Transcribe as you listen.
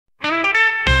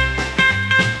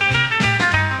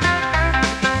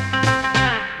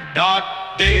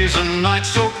a night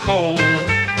so cold.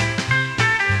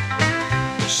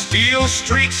 Steel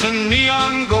streets and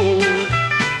neon gold.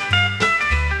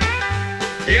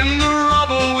 In the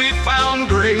rubble we found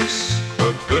grace,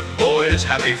 a good boy's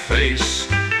happy face.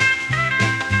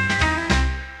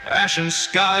 Ashen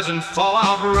skies and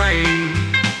fallout rain,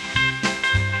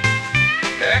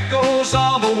 echoes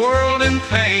of a world in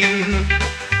pain.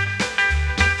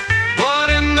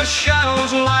 But in the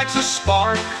shadows lights a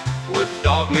spark, with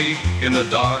dog meat in the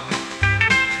dark.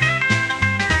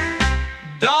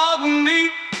 Dog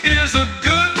meat is a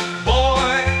good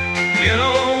boy. In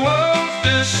a world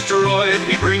destroyed,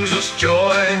 he brings us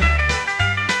joy.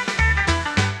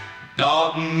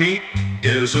 Dog meat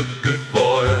is a good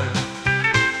boy.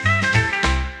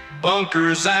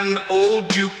 Bunkers and old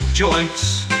juke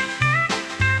joints,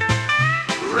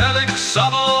 relics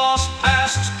of a lost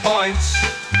past points.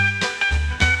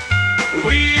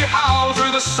 We howl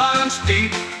through the silence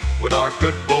deep, with our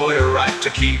good boy right to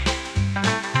keep.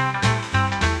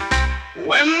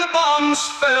 When the bombs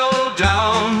fell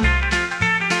down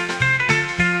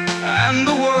and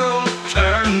the world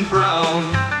turned brown,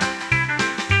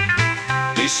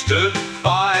 he stood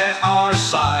by our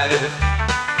side,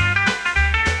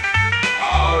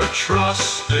 our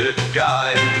trusted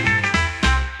guide.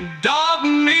 Dog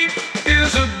meat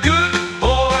is a good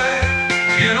boy.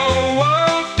 In a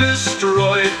world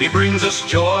destroyed, he brings us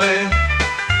joy.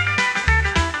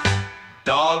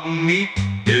 Dog meat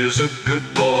is a good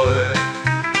boy.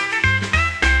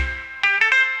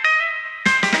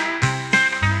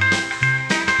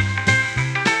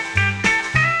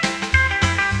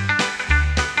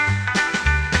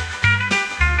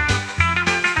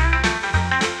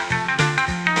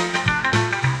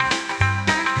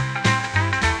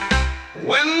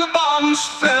 When the bombs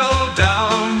fell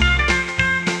down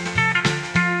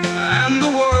and the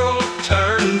world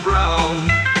turned brown,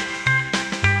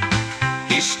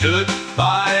 he stood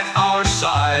by our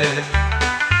side,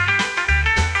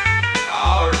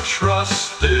 our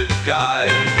trusted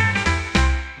guide.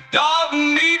 Dog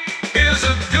meat is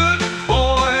a good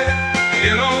boy.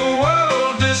 In a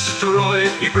world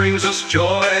destroyed, he brings us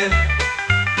joy.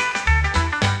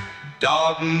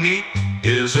 Dog meat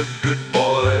is a good boy.